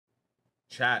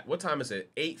Chat, what time is it?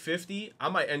 8:50? I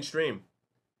might end stream.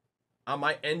 I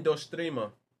might end the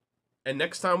streamer. And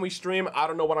next time we stream, I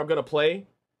don't know what I'm going to play.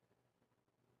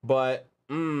 But,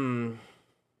 damn,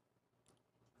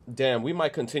 we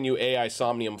might continue AI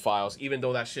Somnium Files, even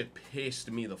though that shit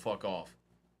pissed me the fuck off.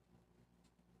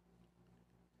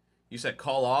 You said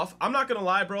call off? I'm not going to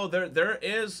lie, bro. There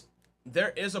is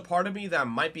a part of me that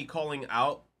might be calling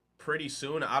out pretty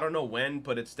soon. I don't know when,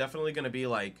 but it's definitely going to be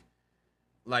like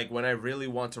when I really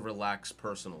want to relax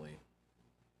personally.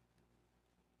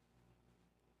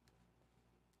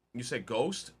 You said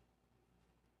Ghost?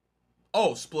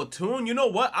 Oh, Splatoon? You know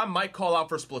what? I might call out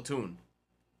for Splatoon.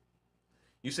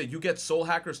 You said you get Soul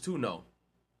Hackers too? No.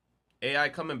 AI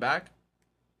coming back?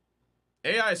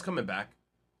 AI is coming back.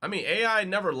 I mean, AI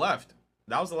never left.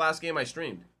 That was the last game I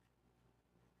streamed.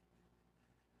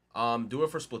 Do it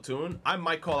for Splatoon? I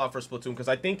might call out for Splatoon because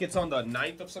I think it's on the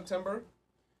 9th of September.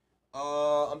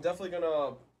 I'm definitely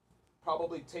gonna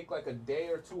probably take like a day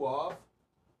or two off.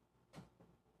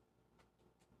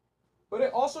 But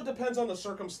it also depends on the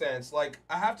circumstance. Like,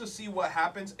 I have to see what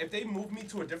happens. If they move me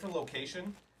to a different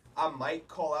location, I might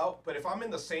call out. But if I'm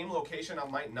in the same location, I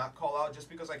might not call out just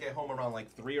because I get home around like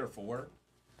 3 or 4.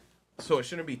 So it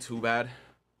shouldn't be too bad.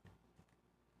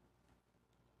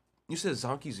 You said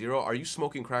Zonky Zero. Are you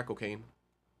smoking crack cocaine?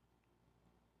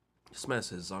 This man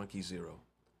says Zonky Zero.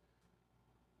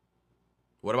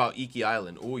 What about Iki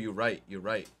Island? Oh, you're right. You're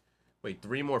right. Wait,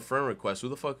 3 more friend requests. Who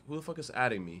the fuck is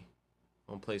adding me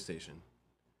on PlayStation?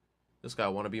 This guy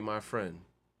want to be my friend.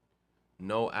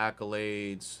 No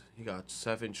accolades. He got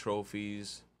 7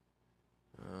 trophies.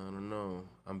 I don't know.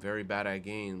 I'm very bad at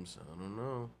games. I don't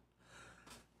know.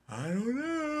 I don't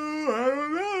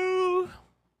know.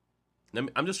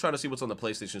 I'm just trying to see what's on the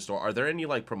PlayStation Store. Are there any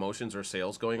like promotions or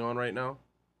sales going on right now?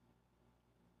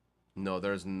 No,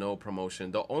 there's no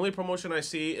promotion. The only promotion I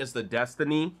see is the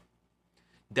Destiny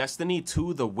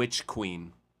 2, the Witch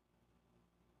Queen.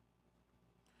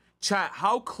 Chat,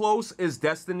 how close is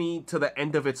Destiny to the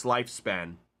end of its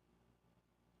lifespan?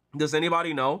 Does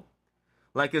anybody know?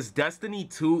 Like, is Destiny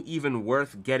 2 even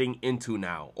worth getting into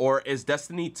now? Or is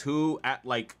Destiny 2 at,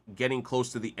 like, getting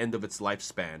close to the end of its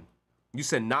lifespan? You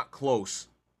said not close.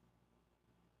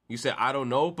 You said, I don't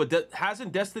know. But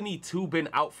hasn't Destiny 2 been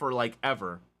out for, like,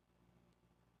 ever?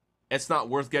 It's not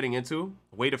worth getting into?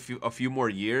 Wait a few more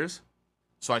years?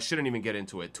 So I shouldn't even get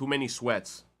into it. Too many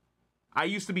sweats. I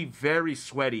used to be very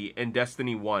sweaty in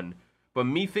Destiny 1. But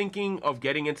me thinking of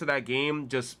getting into that game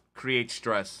just creates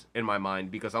stress in my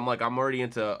mind. Because I'm like, I'm already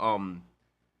into,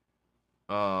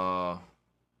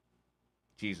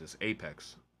 Jesus,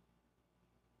 Apex.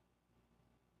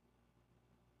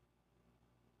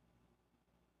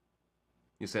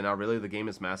 You say, now really, the game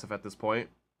is massive at this point?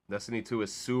 Destiny 2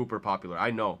 is super popular.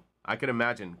 I know. I can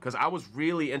imagine. Because I was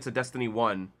really into Destiny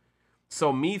 1.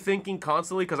 So me thinking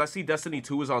constantly, because I see Destiny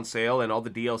 2 is on sale and all the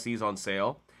DLCs on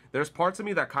sale. There's parts of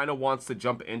me that kind of wants to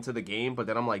jump into the game. But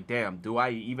then I'm like, damn, do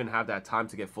I even have that time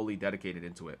to get fully dedicated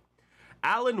into it?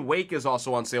 Alan Wake is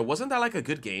also on sale. Wasn't that like a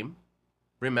good game?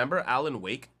 Remember Alan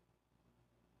Wake?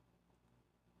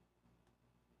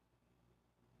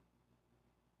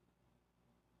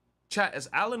 Chat, is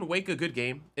Alan Wake a good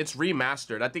game? It's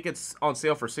remastered. I think it's on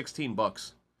sale for 16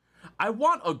 bucks. I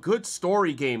want a good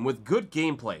story game with good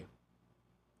gameplay.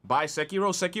 Buy Sekiro.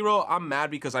 Sekiro, I'm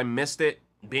mad because I missed it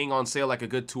being on sale like a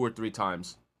good 2 or 3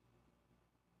 times.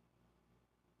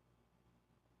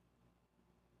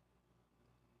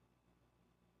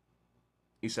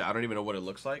 You said, I don't even know what it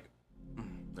looks like.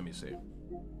 Let me see.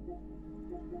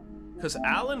 Because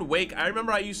Alan Wake, I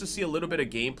remember I used to see a little bit of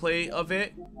gameplay of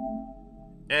it.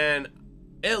 And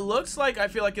it looks like, I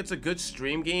feel like it's a good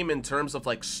stream game in terms of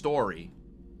like story.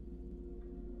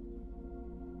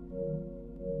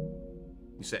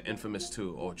 You said Infamous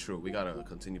 2. Oh, true. We gotta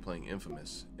continue playing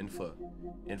Infamous.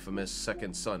 Infamous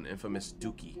Second Son. Infamous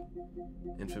Dookie.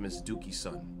 Infamous Dookie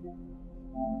Son.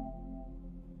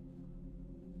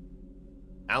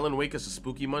 Alan Wake is a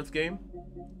spooky month game?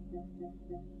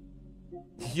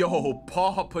 Yo,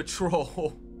 Paw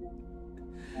Patrol.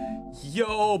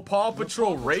 Yo, Paw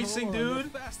Patrol Racing, dude.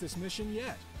 The fastest mission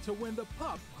yet to win the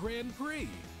Pup Grand Prix.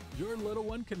 Your little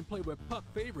one can play with pup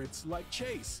favorites like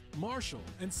Chase, Marshall,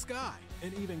 and Sky,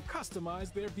 and even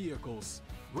customize their vehicles.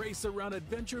 Race around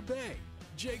Adventure Bay,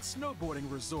 Jake's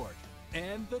Snowboarding Resort,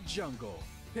 and the Jungle.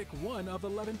 Pick one of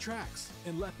 11 tracks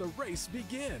and let the race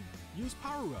begin. Use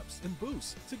power-ups and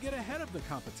boosts to get ahead of the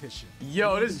competition.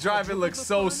 Yo, this driving looks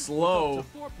so slow.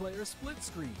 4-player split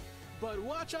screen. But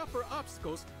watch out for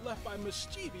obstacles left by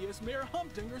mischievous Mayor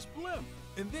Humdinger's blimp.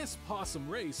 In this possum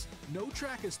race, no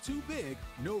track is too big,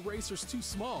 no racer's too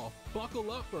small.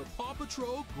 Buckle up for Paw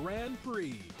Patrol Grand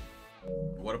Prix.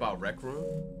 What about Rec Room?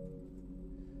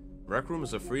 Rec Room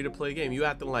is a free-to-play game. You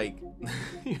acting like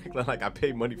you acting like I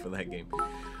paid money for that game.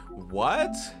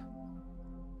 What?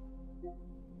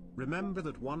 Remember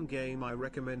that one game I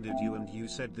recommended you and you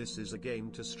said this is a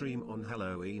game to stream on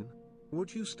Halloween?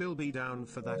 Would you still be down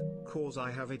for that? Cause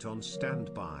I have it on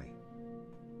standby.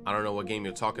 I don't know what game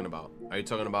you're talking about. Are you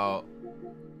talking about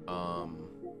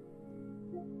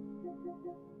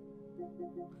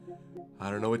I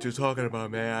don't know what you're talking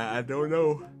about, man. I don't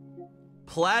know.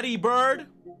 Platy Bird?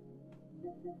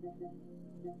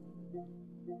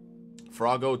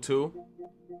 Froggo 2?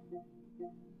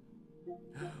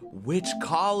 Which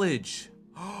college?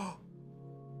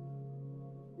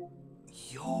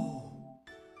 Yo.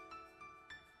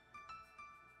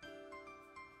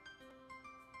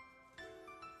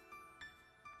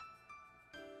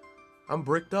 I'm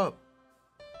bricked up.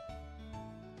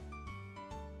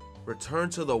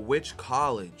 Return to the Witch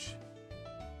College.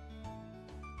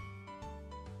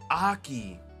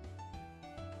 Aki.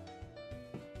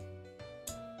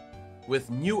 With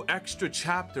new extra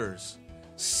chapters.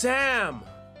 Sam.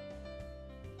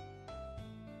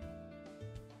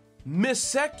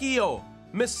 Miseko.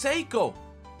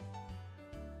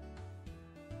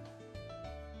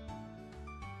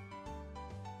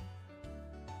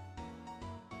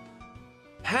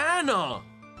 Hannah.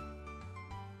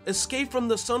 Escape from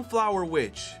the Sunflower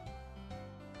Witch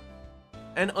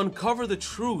and uncover the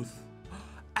truth.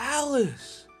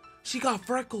 Alice, she got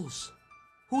freckles.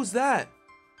 Who's that?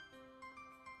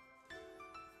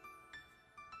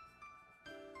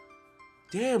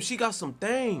 Damn, she got some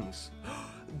things.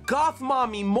 Goth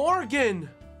Mommy Morgan.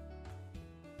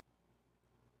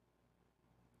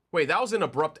 Wait, that was an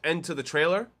abrupt end to the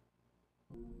trailer?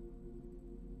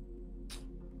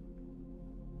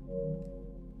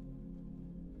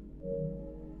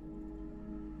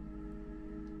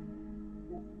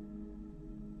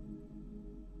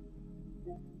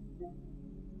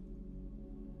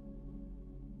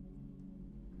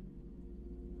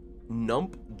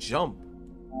 Nump jump.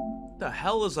 The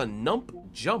hell is a nump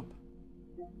jump?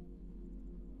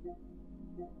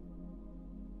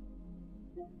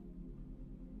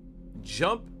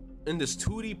 Jump in this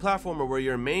 2D platformer where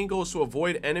your main goal is to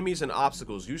avoid enemies and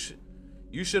obstacles.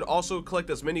 You should also collect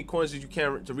as many coins as you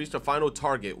can to reach the final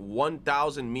target,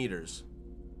 1,000 meters.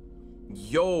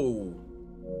 Yo,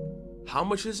 how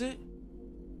much is it?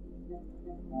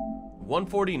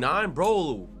 149,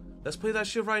 bro. Let's play that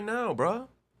shit right now, bruh.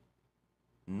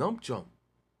 Nump jump.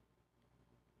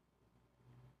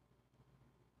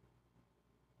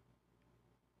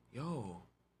 Yo,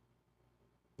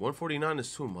 149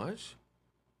 is too much?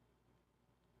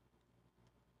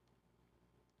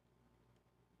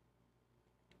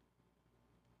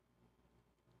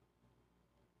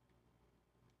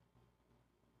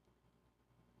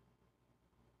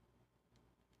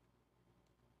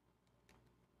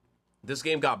 This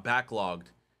game got backlogged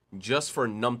just for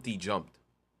Numpty Jumped.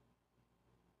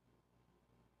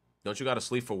 Don't you gotta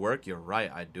sleep for work? You're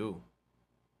right, I do.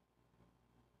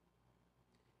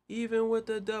 Even with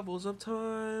the devils of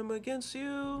time against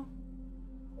you.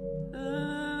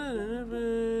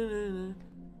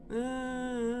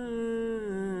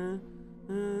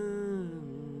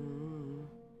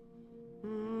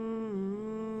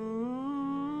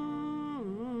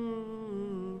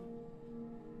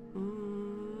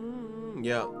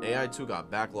 Yeah, AI2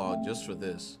 got backlogged just for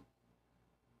this.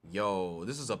 Yo,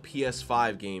 this is a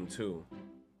PS5 game too.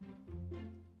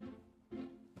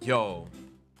 Yo.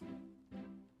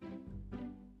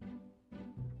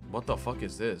 What the fuck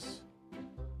is this?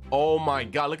 Oh my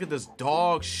god, look at this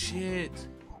dog shit.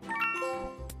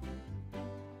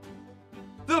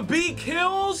 The bee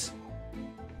kills?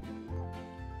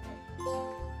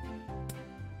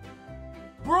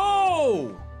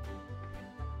 Bro!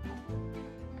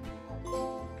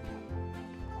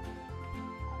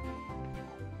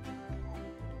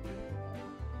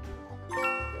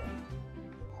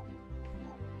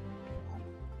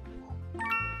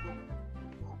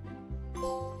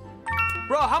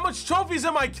 Bro, how much trophies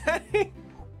am I getting?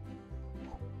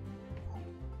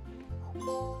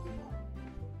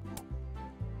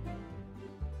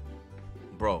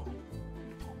 Bro.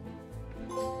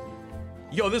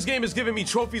 Yo, this game is giving me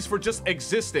trophies for just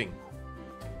existing.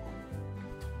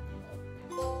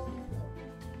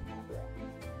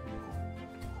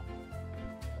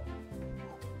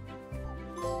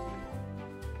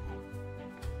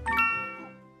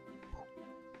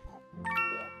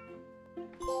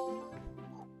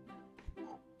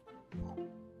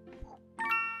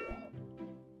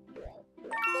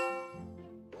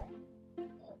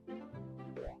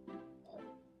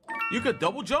 You could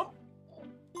double jump?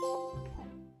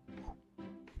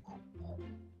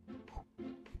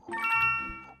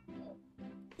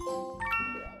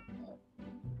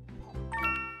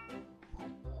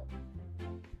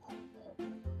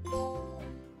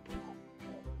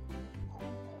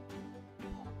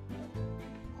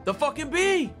 The fucking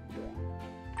bee!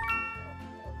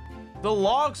 The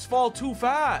logs fall too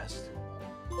fast.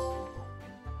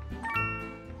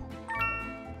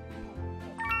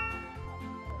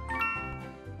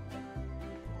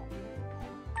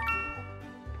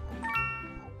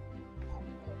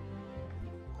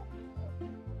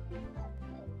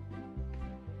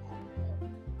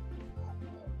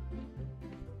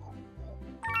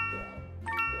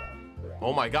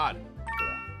 Oh my god.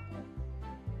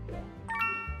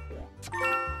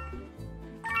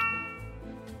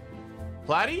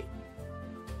 Platty?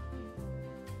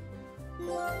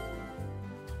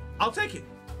 I'll take it.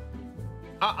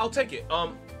 I'll take it.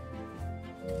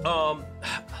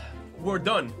 We're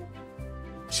done.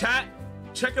 Chat,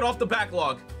 check it off the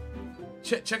backlog.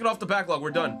 Check it off the backlog.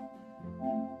 We're done.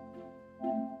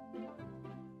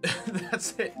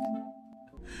 That's it.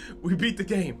 We beat the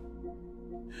game.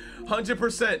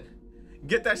 100%.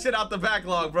 Get that shit out the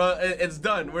backlog, bro. It's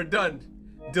done. We're done.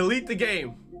 Delete the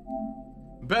game.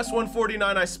 Best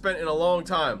 149 I spent in a long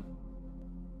time.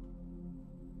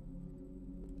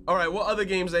 Alright, what other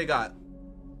games they got?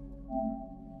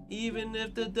 Even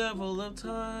if the devil of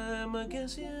time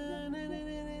against you.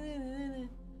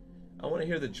 I want to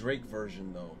hear the Drake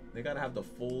version, though. They gotta have the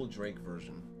full Drake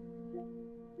version.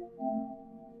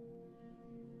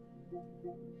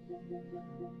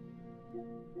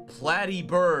 Platty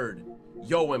Bird.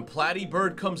 Yo, when Platty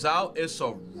Bird comes out, it's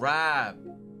a wrap.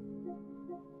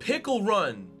 Pickle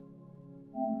Run.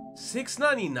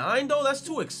 $6.99 though? That's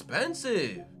too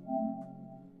expensive.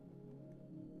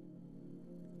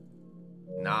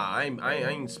 Nah, I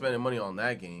ain't spending money on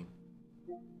that game.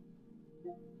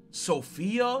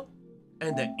 Sophia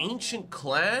and the Ancient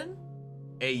Clan?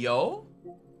 Hey, yo.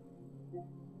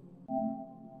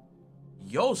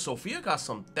 Yo, Sophia got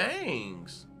some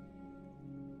things.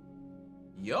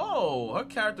 Yo, her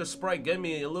character sprite get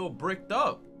me a little bricked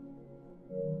up.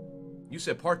 You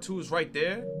said part 2 is right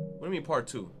there? What do you mean part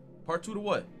 2? Part 2 to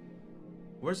what?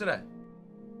 Where's it at?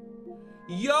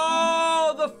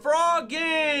 Yo, the frog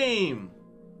game!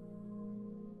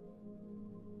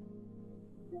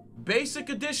 Basic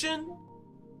edition?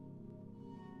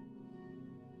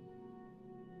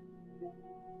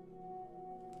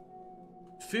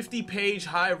 $50-page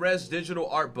high-res digital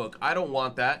art book. I don't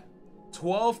want that.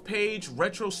 12-page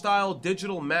retro-style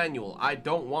digital manual. I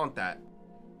don't want that.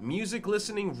 Music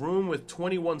listening room with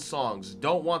 21 songs.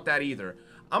 Don't want that either.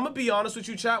 I'm gonna be honest with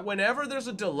you, chat. Whenever there's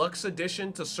a deluxe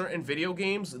edition to certain video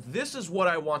games, this is what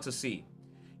I want to see.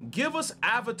 Give us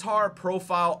avatar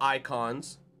profile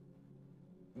icons.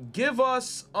 Give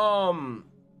us,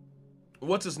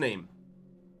 what's his name?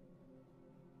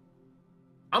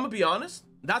 I'm gonna be honest.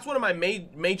 That's one of my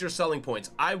major selling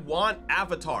points. I want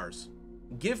avatars.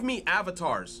 Give me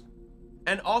avatars.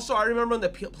 And also, I remember on the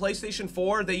PlayStation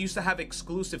 4, they used to have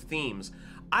exclusive themes.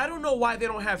 I don't know why they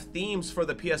don't have themes for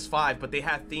the PS5, but they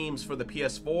had themes for the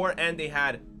PS4, and they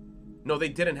had... No, they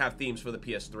didn't have themes for the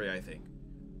PS3, I think.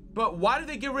 But why did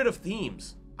they get rid of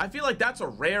themes? I feel like that's a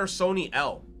rare Sony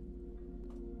L.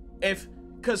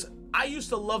 Because I used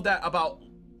to love that about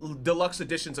deluxe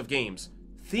editions of games.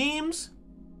 Themes?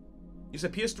 You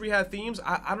said PS3 had themes?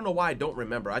 I don't know why I don't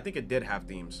remember. I think it did have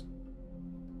themes.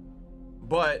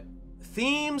 But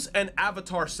themes and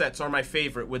avatar sets are my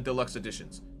favorite with deluxe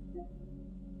editions.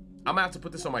 I'm gonna have to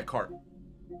put this on my cart.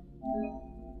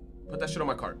 Put that shit on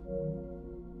my cart.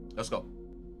 Let's go.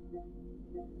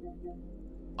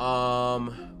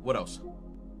 What else?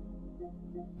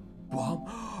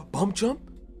 Bump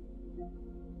jump?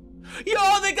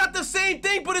 Yo, they got the same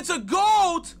thing, but it's a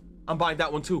goat! I'm buying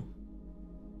that one too.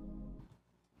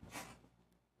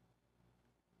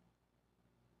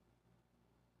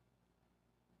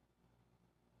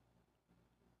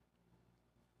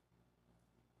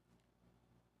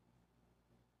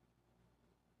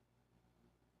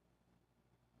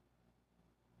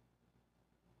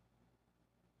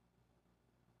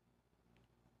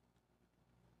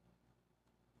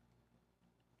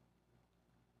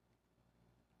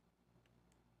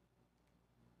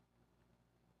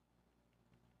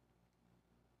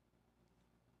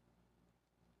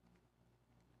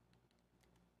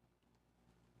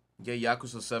 Yeah,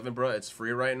 Yakuza 7, bro. It's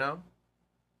free right now.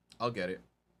 I'll get it.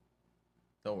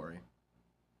 Don't worry.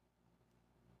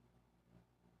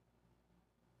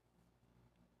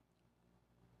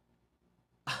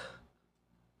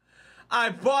 I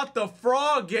bought the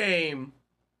frog game.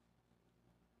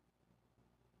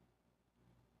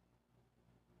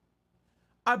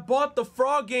 I bought the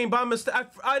frog game by mistake.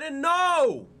 I didn't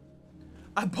know.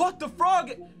 I bought the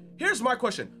frog. Here's my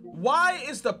question. Why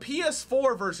is the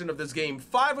PS4 version of this game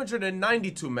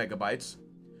 592 megabytes,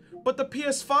 but the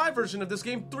PS5 version of this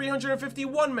game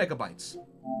 351 megabytes?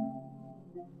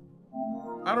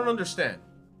 I don't understand.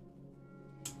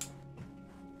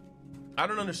 I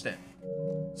don't understand.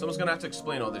 Someone's gonna have to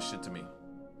explain all this shit to me.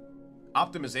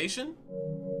 Optimization?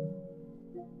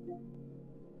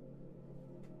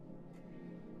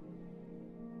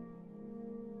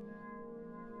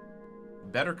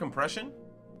 Better compression?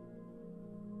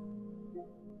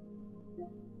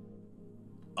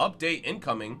 Update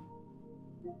incoming.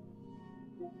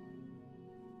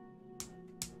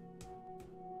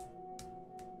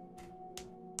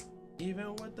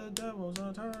 Even with the devils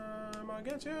on time, I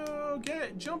get you.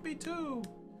 Get Jumpy too.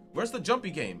 Where's the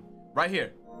Jumpy game? Right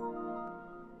here.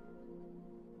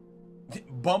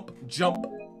 Bump, jump.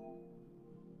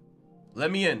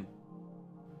 Let me in.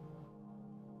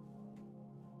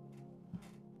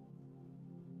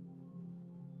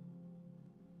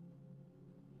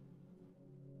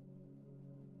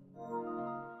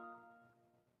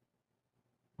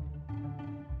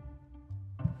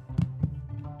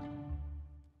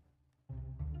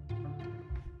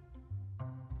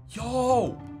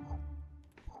 Yo!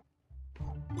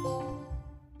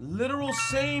 Literal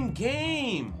same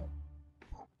game.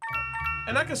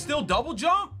 And I can still double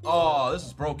jump? Oh, this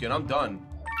is broken. I'm done.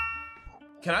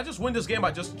 Can I just win this game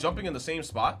by just jumping in the same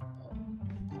spot?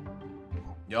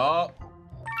 Yup.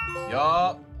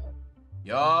 Yup.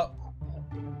 Yup.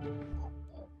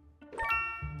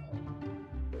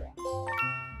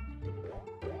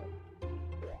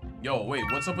 Yo, wait,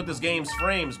 what's up with this game's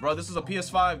frames, bro? This is a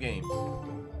PS5 game.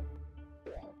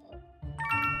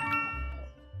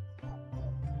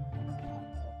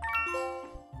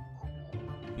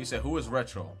 You said, who is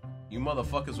retro? You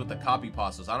motherfuckers with the copy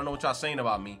pastas. I don't know what y'all saying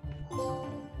about me.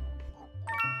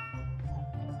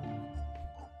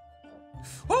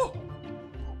 Oh!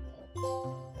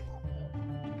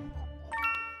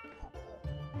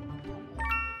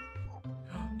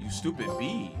 You stupid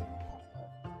bee.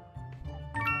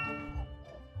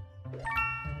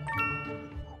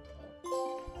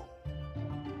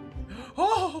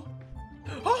 Oh!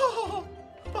 Oh!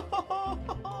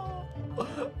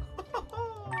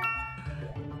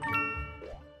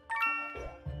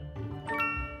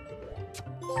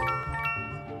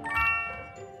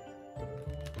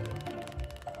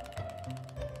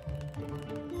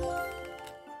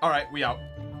 All right, we out.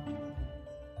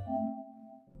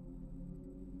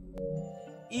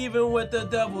 Even with the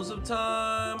devils of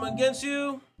time against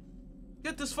you,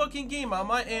 get this fucking game out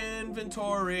my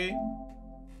inventory.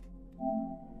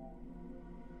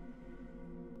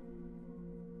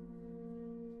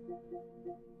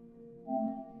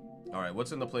 All right,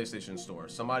 what's in the PlayStation Store?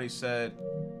 Somebody said...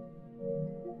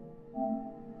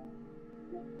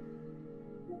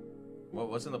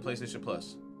 What's in the PlayStation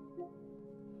Plus?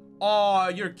 Oh,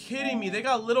 you're kidding me. They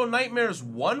got Little Nightmares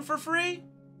 1 for free?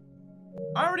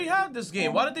 I already have this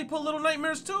game. Why did they put Little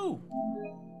Nightmares 2?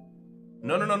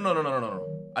 No.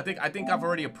 I think I've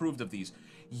already approved of these.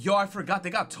 Yo, I forgot. They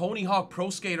got Tony Hawk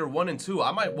Pro Skater 1 and 2.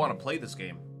 I might want to play this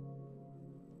game.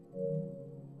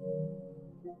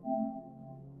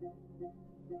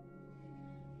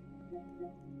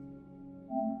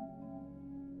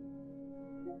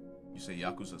 You say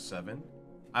Yakuza 7?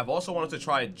 I've also wanted to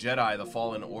try Jedi The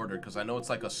Fallen Order because I know it's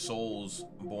like a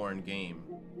Souls-born game.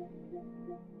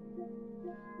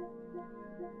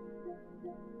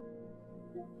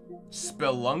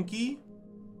 Spelunky?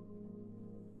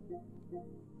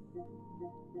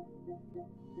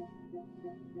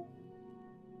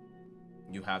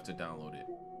 You have to download it,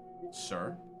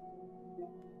 sir.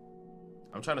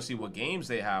 I'm trying to see what games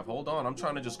they have. Hold on, I'm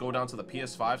trying to just go down to the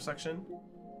PS5 section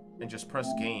and just press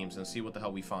games and see what the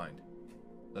hell we find.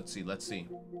 Let's see.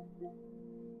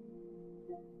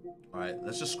 Alright,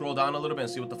 let's just scroll down a little bit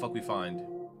and see what the fuck we find.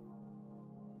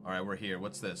 Alright, we're here.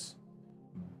 What's this?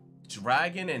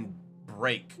 Dragon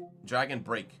Break.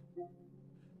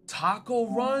 Taco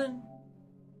Run?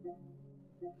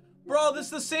 Bro, this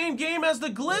is the same game as the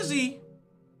Glizzy.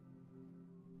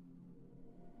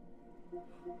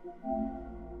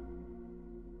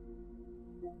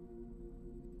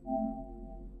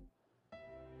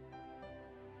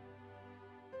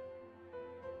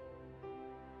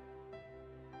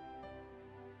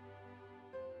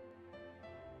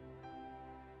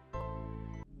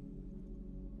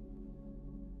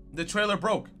 The trailer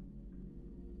broke.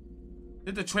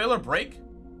 Did the trailer break?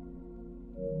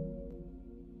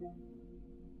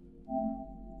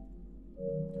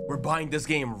 We're buying this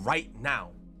game right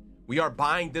now. We are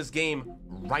buying this game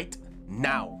right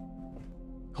Now.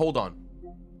 Hold on.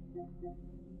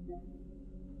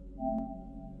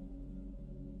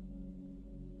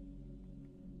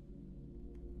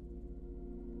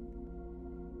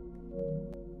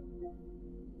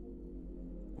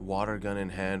 Water gun in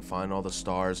hand, find all the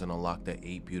stars and unlock the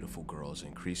 8 beautiful girls.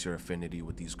 Increase your affinity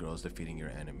with these girls, defeating your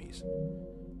enemies.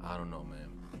 I don't know, man.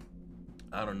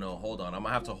 I don't know. Hold on. I'm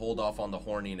gonna have to hold off on the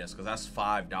horniness because that's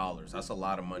 $5. That's a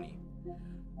lot of money.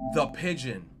 The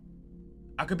Pigeon.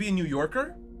 I could be a New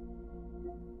Yorker?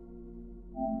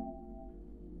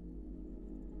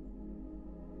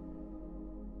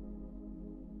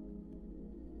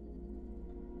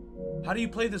 How do you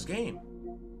play this game?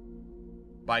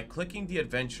 By clicking the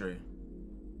adventure.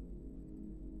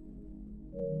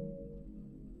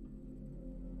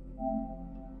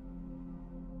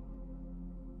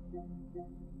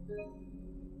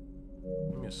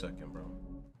 Give me a second, bro.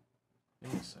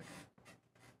 Give me a second.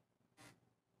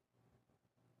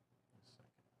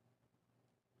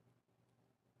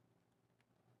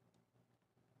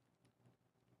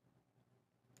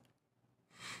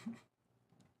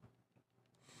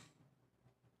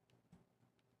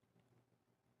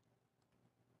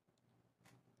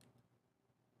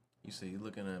 You say, you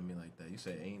looking at me like that. You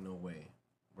say, ain't no way.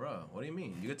 Bruh, what do you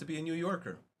mean? You get to be a New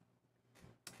Yorker.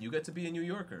 You get to be a New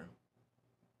Yorker.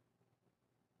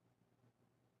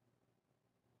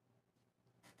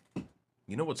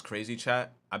 You know what's crazy,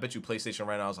 chat? I bet you PlayStation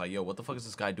right now is like, yo, what the fuck is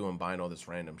this guy doing buying all this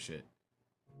random shit?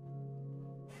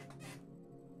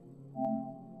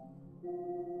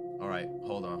 Alright,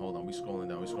 hold on. We scrolling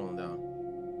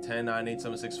down. 10, 9, 8,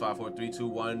 7, 6, 5, 4, 3, 2,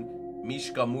 1.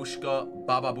 Mishka, Mushka,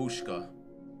 Bababushka.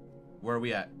 Where are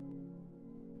we at?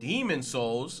 Demon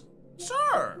Souls?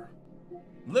 Sir!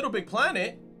 Little Big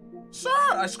Planet? Sir!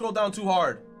 I scrolled down too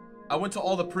hard. I went to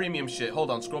all the premium shit. Hold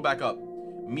on, scroll back up.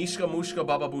 Mishka, Mushka,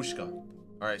 Bababushka.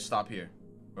 Alright, stop here.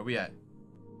 Where we at?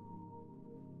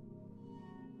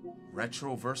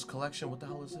 Retroverse Collection? What the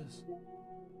hell is this?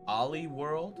 Ollie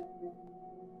World?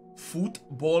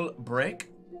 Football Break?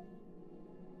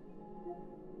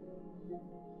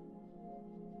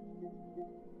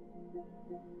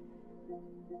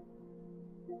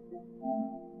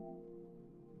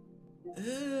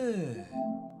 Ugh.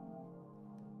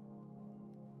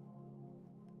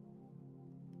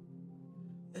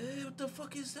 What the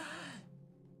fuck is that?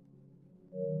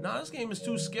 Nah, this game is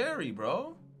too scary,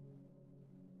 bro.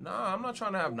 Nah, I'm not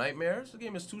trying to have nightmares. This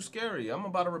game is too scary. I'm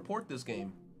about to report this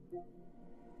game.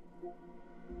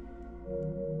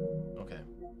 Okay.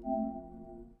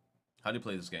 How do you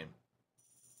play this game?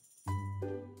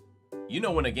 You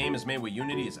know when a game is made with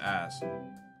Unity, it's ass.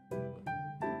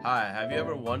 Hi, have you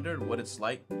ever wondered what it's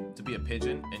like to be a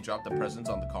pigeon and drop the presents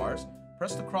on the cars?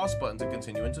 Press the cross button to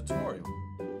continue into tutorial.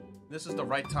 This is the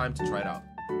right time to try it out.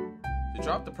 To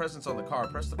drop the presents on the car,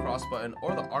 press the cross button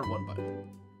or the R1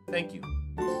 button. Thank you.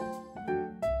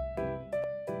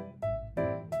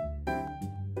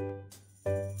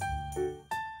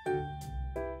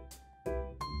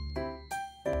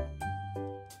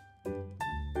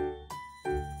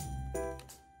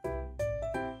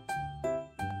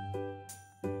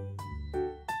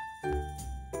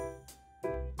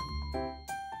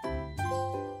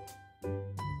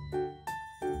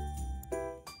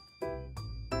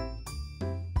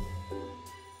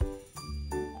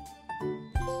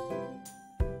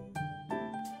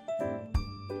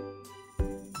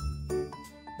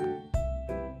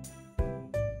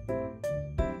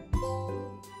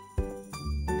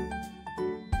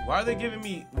 Why are they giving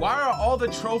me, why are all the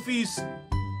trophies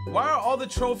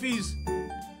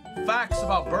facts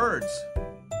about birds?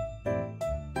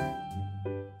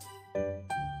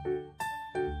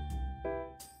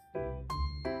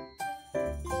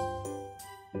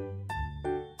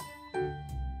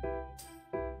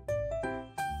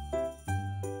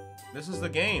 This is the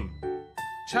game.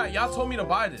 Chat, y'all told me to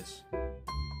buy this.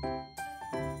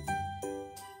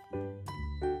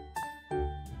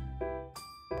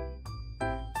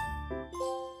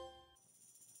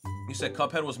 You said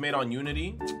Cuphead was made on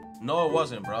Unity? No, it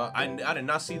wasn't, bro. I did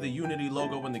not see the Unity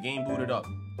logo when the game booted up.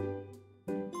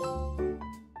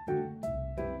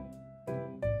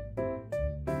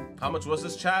 How much was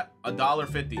this, chat?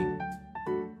 $1.50.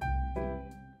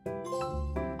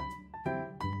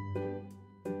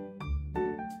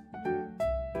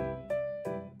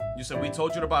 You said we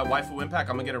told you to buy Waifu Impact?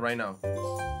 I'm gonna get it right now.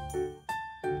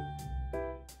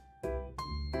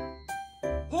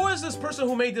 Who is this person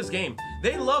who made this game?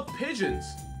 They love pigeons.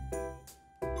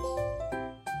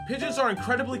 Pigeons are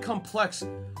incredibly complex.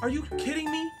 Are you kidding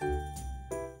me?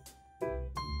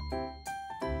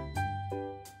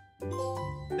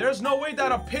 There's no way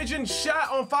that a pigeon shat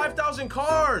on 5,000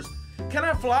 cars. Can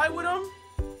I fly with him?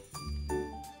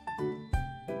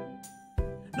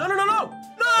 No, no, no, no!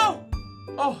 No!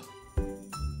 Oh.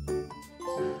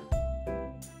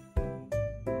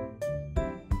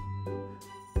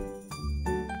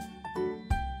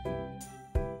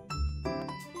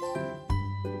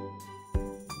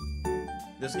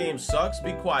 This game sucks.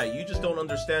 Be quiet. You just don't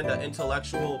understand the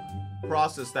intellectual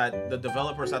process that the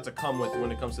developers had to come with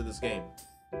when it comes to this game.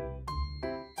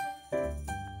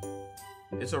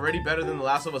 It's already better than The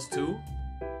Last of Us 2.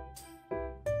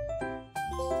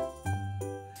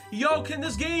 Yo, can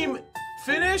this game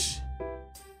finish?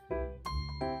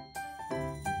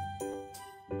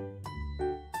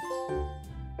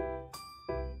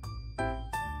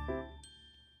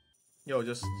 Yo,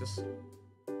 just...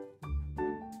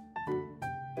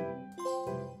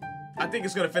 I think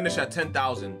it's gonna finish at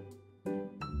 10,000.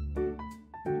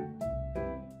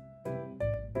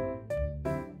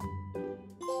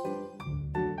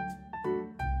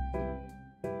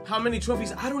 How many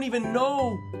trophies? I don't even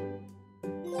know.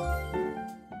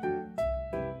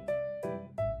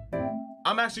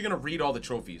 I'm actually gonna read all the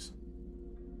trophies.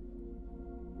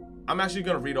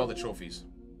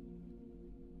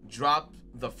 Drop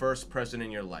the first present in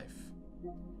your life.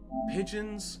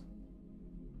 Pigeons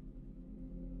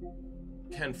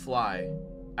can fly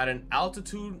at an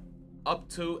altitude up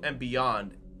to and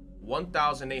beyond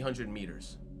 1,800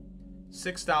 meters,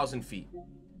 6,000 feet.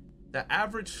 The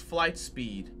average flight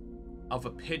speed of a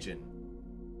pigeon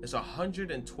is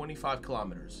 125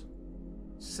 kilometers,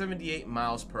 78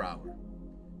 miles per hour.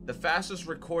 The fastest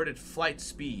recorded flight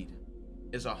speed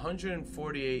is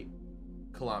 148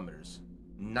 kilometers,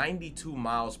 92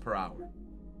 miles per hour.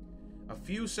 A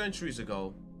few centuries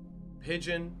ago,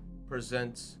 pigeon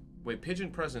presents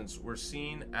were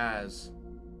seen as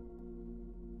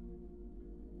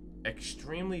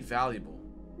extremely valuable.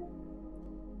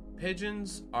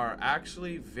 Pigeons are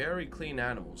actually very clean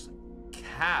animals.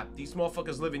 Cap. These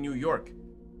motherfuckers live in New York.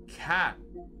 Cap.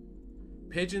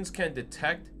 Pigeons can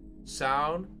detect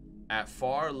sound at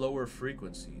far lower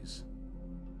frequencies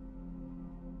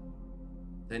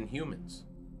than humans.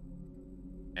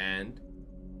 And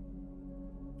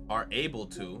are able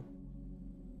to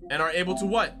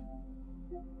what?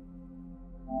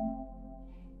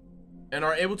 And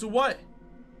are able to what?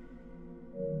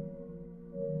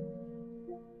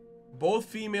 Both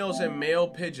females and male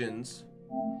pigeons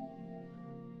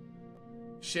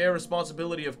share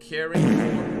responsibility of caring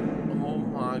for, oh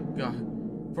my god,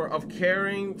 of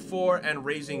caring for and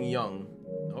raising young.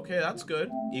 Okay, that's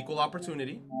good. Equal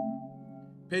opportunity.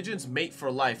 Pigeons mate for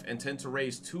life and tend to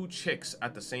raise 2 chicks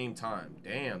at the same time.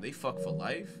 Damn, they fuck for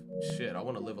life? Shit, I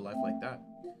want to live a life like that.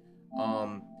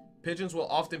 Pigeons will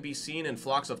often be seen in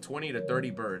flocks of 20 to 30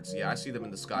 birds. Yeah, I see them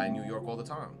in the sky in New York all the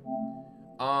time.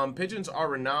 Pigeons are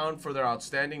renowned for their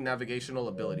outstanding navigational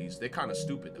abilities. They're kind of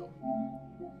stupid, though.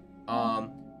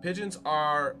 Pigeons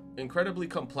are incredibly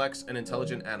complex and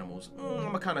intelligent animals. I'm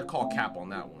gonna kind of call cap on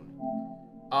that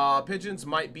one. Pigeons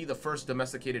might be the first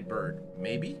domesticated bird.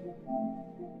 Maybe?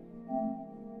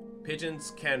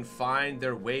 Pigeons can find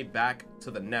their way back to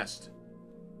the nest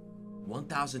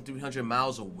 1,300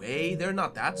 miles away? They're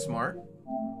not that smart.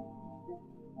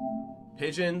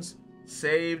 Pigeons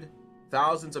saved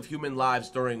thousands of human lives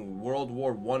during World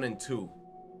War I and II.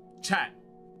 Chat,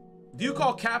 do you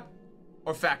call cap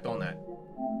or fact on that?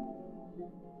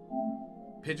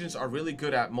 Pigeons are really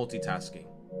good at multitasking.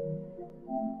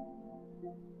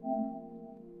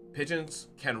 Pigeons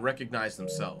can recognize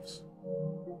themselves.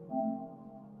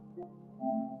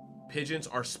 Pigeons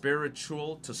are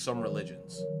spiritual to some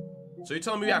religions. So you're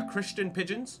telling me we have Christian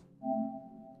pigeons?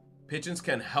 Pigeons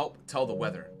can help tell the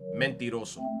weather.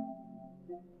 Mentiroso.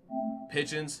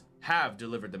 Pigeons have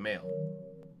delivered the mail.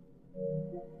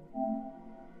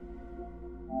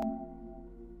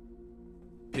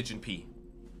 Pigeon P.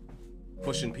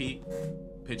 Pushing P.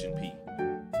 Pigeon P.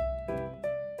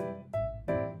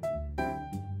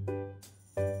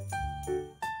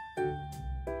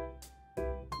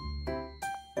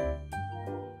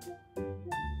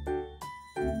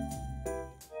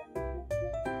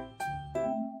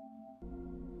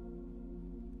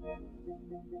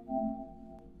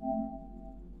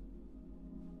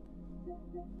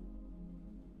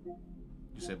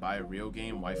 You said buy a real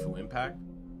game, Waifu Impact?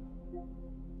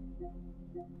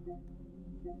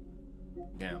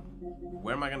 Damn.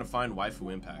 Where am I gonna find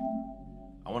Waifu Impact?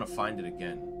 I wanna find it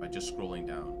again by just scrolling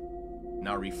down.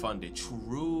 Now refund it.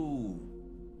 True.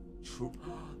 True.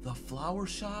 The flower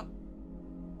shop?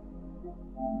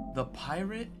 The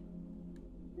pirate?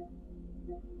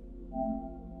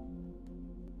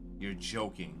 You're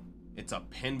joking. It's a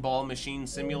pinball machine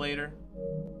simulator?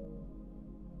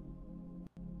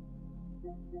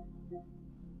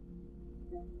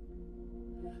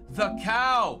 The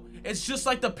cow. It's just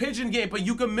like the pigeon game, but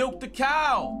you can milk the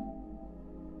cow.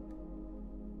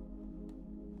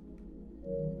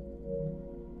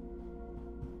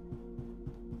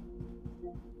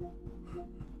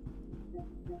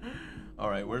 All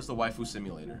right, where's the waifu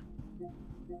simulator?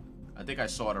 I think I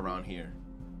saw it around here.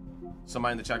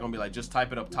 Somebody in the chat gonna be like, just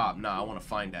type it up top. Nah, I want to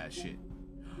find that shit.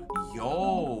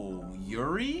 Yo,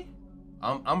 Yuri?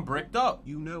 I'm bricked up.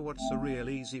 You know what's a real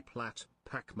easy plat?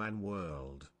 Pac-Man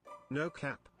World. No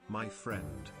cap, my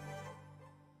friend.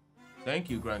 Thank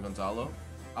you, Gran Gonzalo.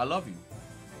 I love you.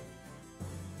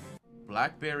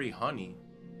 Blackberry honey.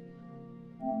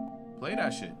 Play that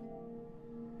shit.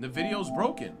 The video's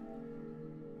broken.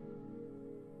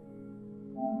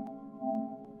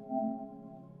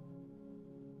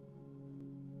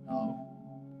 Hello?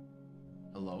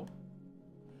 Hello?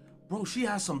 Bro, she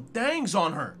has some things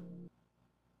on her.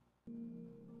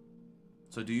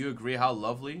 So do you agree how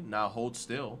lovely? Now hold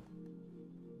still.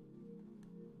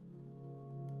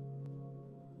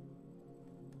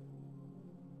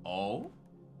 Oh?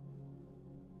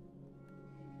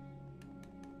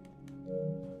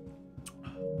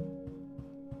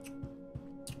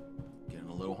 Getting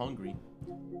a little hungry.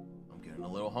 I'm getting a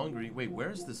little hungry. Wait,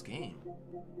 where's this game?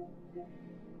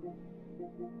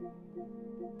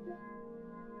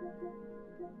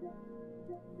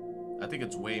 I think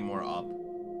it's way more up.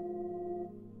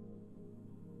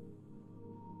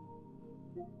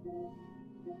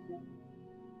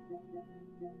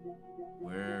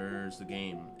 Where's the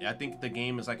game? I think the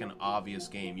game is like an obvious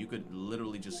game. You could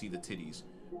literally just see the titties.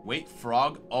 Wait,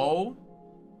 Frog O?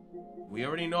 We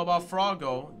already know about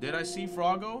Froggo. Did I see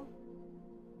Froggo?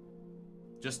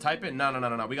 Just type it.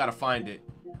 No. We gotta find it.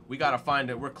 We gotta find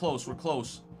it. We're close. We're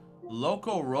close.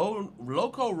 Loco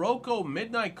Roco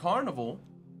Midnight Carnival.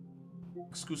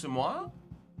 Excusez-moi?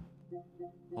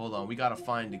 Hold on. We gotta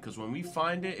find it. Because when we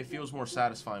find it, it feels more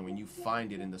satisfying when you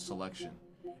find it in the selection.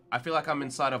 I feel like I'm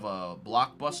inside of a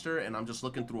Blockbuster and I'm just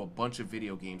looking through a bunch of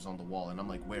video games on the wall. And I'm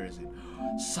like, where is it?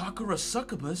 Sakura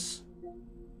Succubus?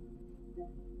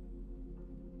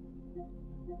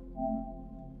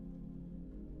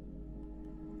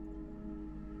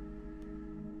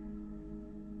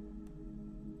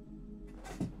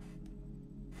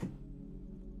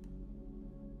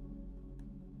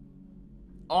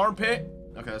 Armpit?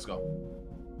 Okay, let's go.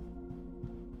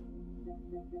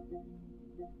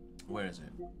 Where is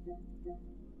it?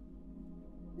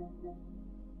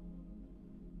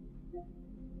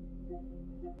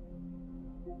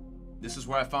 This is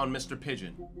where I found Mr.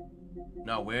 Pigeon.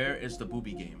 Now, where is the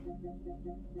booby game?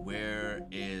 Where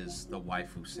is the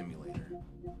waifu simulator?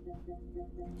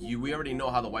 We already know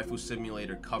how the waifu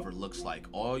simulator cover looks like.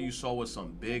 All you saw was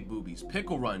some big boobies.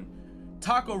 Pickle Run.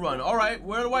 Taco Run. All right,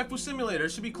 where the waifu simulator? It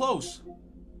should be close.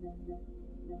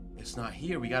 It's not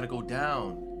here. We gotta go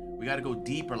down. We gotta go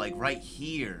deeper, like right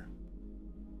here.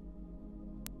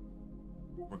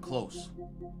 We're close.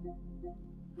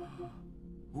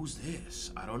 Who's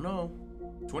this? I don't know.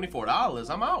 $24.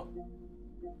 I'm out.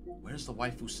 Where's the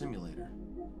waifu simulator?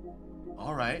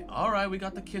 All right. We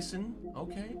got the kissing.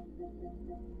 Okay.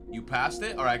 You passed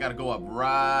it? All right, I gotta go up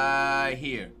right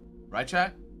here. Right,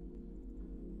 chat?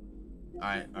 All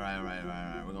right.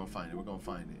 We're gonna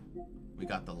find it. We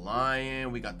got the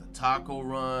lion. We got the taco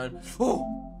run. Oh.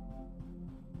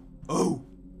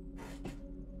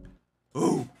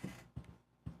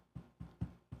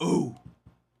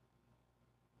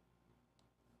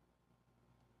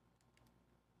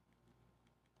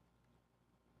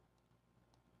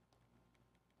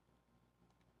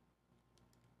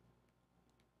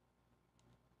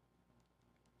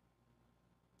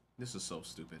 This is so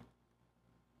stupid.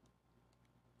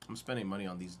 I'm spending money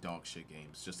on these dog shit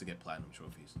games just to get platinum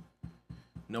trophies.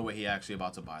 No way he actually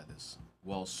about to buy this.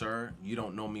 Well, sir, you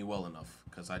don't know me well enough,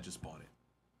 because I just bought it.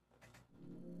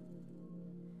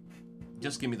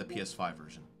 Just give me the PS5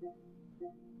 version.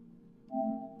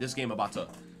 This game about to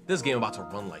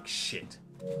run like shit.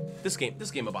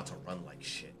 This game about to run like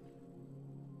shit.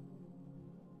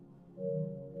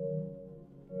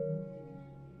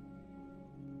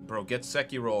 Bro, get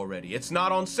Sekiro already. It's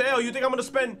not on sale. You think I'm gonna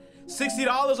spend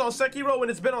 $60 on Sekiro when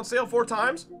it's been on sale 4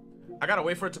 times? I gotta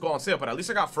wait for it to go on sale, but at least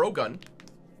I got Frogun.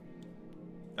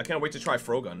 I can't wait to try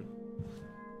Frogun.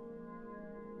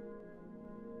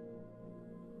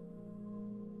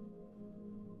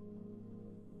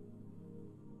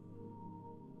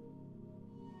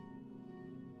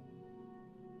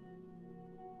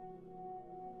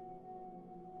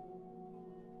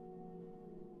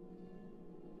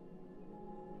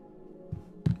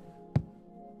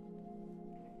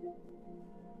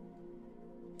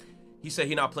 He said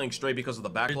he not playing straight because of the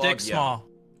backlog. Your dick small.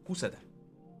 Who said that?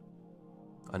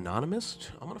 Anonymous?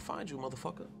 I'm gonna find you,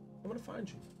 motherfucker. I'm gonna find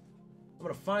you. I'm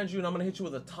gonna find you and I'm gonna hit you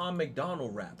with a Tom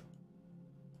McDonald rap.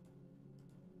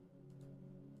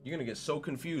 You're gonna get so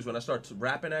confused when I start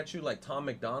rapping at you like Tom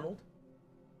McDonald.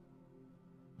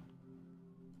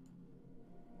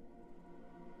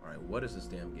 Alright, what is this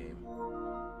damn game?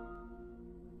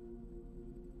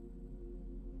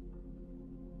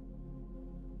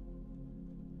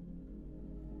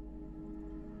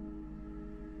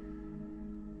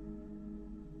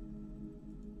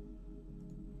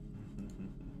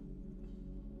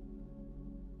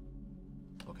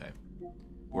 Okay,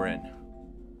 we're in.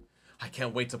 I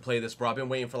can't wait to play this, bro. I've been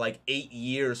waiting for like 8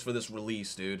 years for this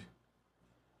release, dude.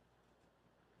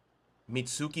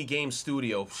 Mitsuki Game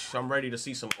Studio. I'm ready to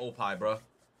see some Opie, bro.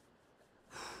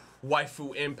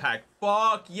 Waifu Impact.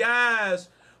 Fuck yes!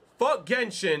 Fuck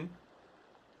Genshin.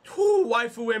 Whew,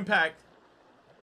 Waifu Impact.